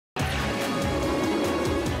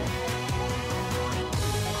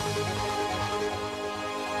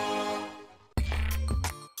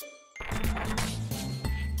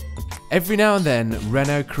Every now and then,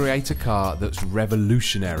 Renault create a car that's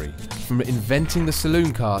revolutionary. From inventing the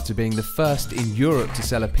saloon car to being the first in Europe to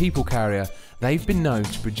sell a people carrier, they've been known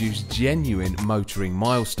to produce genuine motoring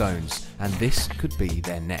milestones, and this could be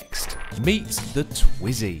their next. Meet the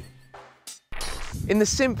Twizy. In the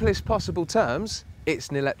simplest possible terms, it's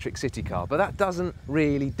an electric city car, but that doesn't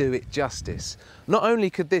really do it justice. Not only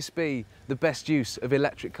could this be the best use of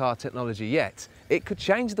electric car technology yet, it could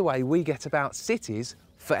change the way we get about cities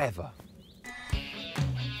forever.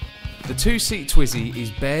 The two-seat Twizy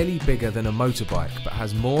is barely bigger than a motorbike, but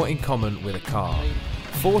has more in common with a car.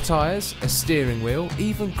 4 tyres, a steering wheel,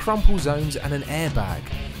 even crumple zones and an airbag.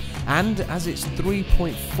 And as its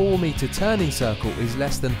 3.4 metre turning circle is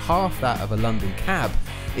less than half that of a London cab,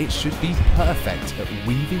 it should be perfect at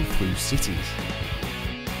weaving through cities.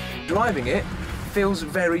 Driving it feels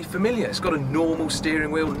very familiar. It's got a normal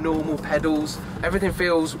steering wheel, normal pedals. Everything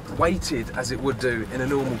feels weighted as it would do in a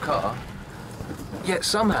normal car. Yet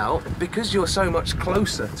somehow, because you're so much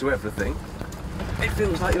closer to everything, it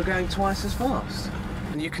feels like you're going twice as fast.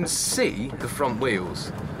 And you can see the front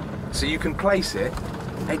wheels, so you can place it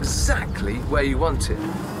exactly where you want it.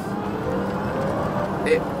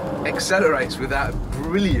 It accelerates with that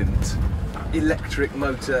brilliant electric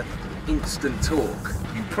motor instant torque.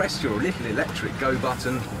 You press your little electric go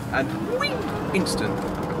button and whing, instant.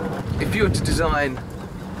 If you were to design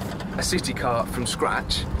a city car from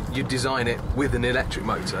scratch, you'd design it with an electric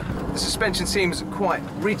motor. The suspension seems quite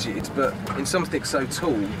rigid, but in something so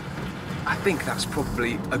tall, I think that's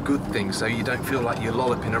probably a good thing, so you don't feel like you're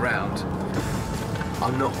lolloping around.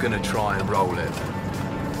 I'm not going to try and roll it.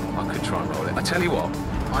 I could try and roll it. I tell you what,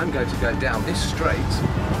 I'm going to go down this straight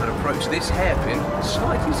and approach this hairpin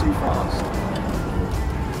slightly too fast.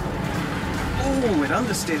 Oh, it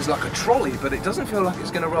understeers like a trolley, but it doesn't feel like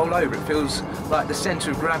it's going to roll over. It feels like the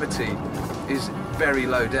centre of gravity is very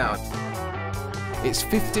low down. Its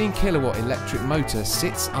 15 kilowatt electric motor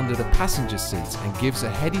sits under the passenger seat and gives a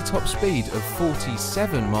heady top speed of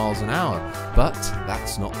 47 miles an hour, but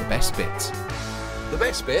that's not the best bit. The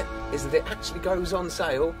best bit is that it actually goes on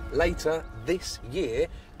sale later this year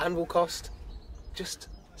and will cost just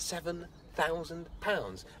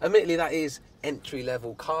 £7,000. Admittedly, that is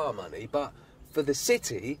entry-level car money, but for the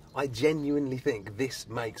city, I genuinely think this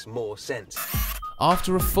makes more sense.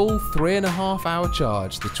 After a full 3.5 hour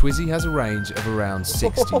charge, the Twizy has a range of around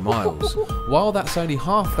 60 miles. While that's only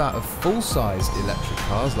half that of full-sized electric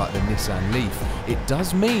cars like the Nissan Leaf, it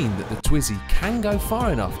does mean that the Twizy can go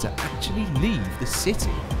far enough to actually leave the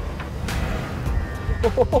city.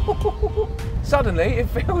 Suddenly, it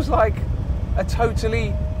feels like a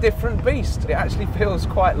totally different beast. It actually feels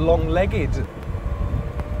quite long-legged.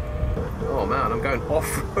 Oh man, I'm going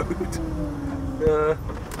off-road.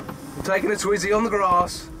 I'm taking a Twizy on the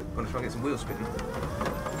grass. I'm going to try and get some wheel spinning.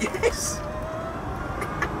 Yes!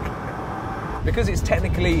 Because it's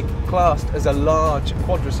technically classed as a large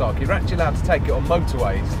quadricycle, you're actually allowed to take it on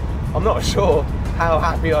motorways. I'm not sure how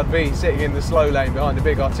happy I'd be sitting in the slow lane behind a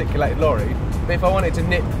big articulated lorry, but if I wanted to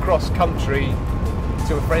nip cross country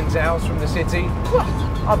to a friend's house from the city, well,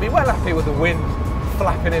 I'd be well happy with the wind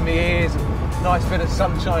flapping in my ears and a nice bit of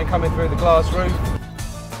sunshine coming through the glass roof.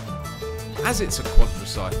 As it's a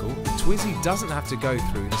quadricycle, the Twizy doesn't have to go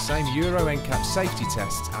through the same Euro NCAP safety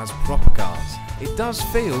tests as proper cars. It does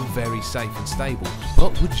feel very safe and stable,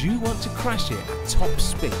 but would you want to crash it at top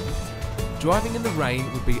speed? Driving in the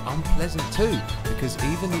rain would be unpleasant too, because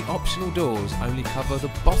even the optional doors only cover the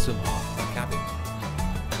bottom half of the cabin.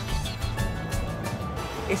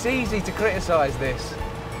 It's easy to criticise this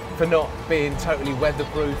for not being totally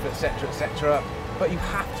weatherproof, etc, etc, but you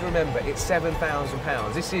have to remember it's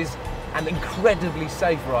 £7,000. This is an incredibly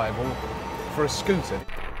safe rival for a scooter.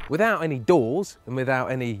 Without any doors and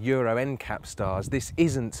without any Euro NCAP stars, this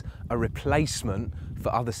isn't a replacement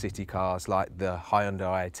for other city cars like the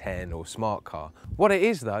Hyundai i10 or Smart Car. What it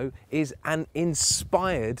is though is an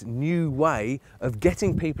inspired new way of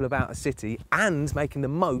getting people about a city and making the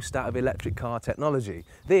most out of electric car technology.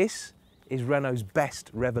 This is Renault's best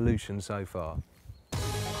revolution so far.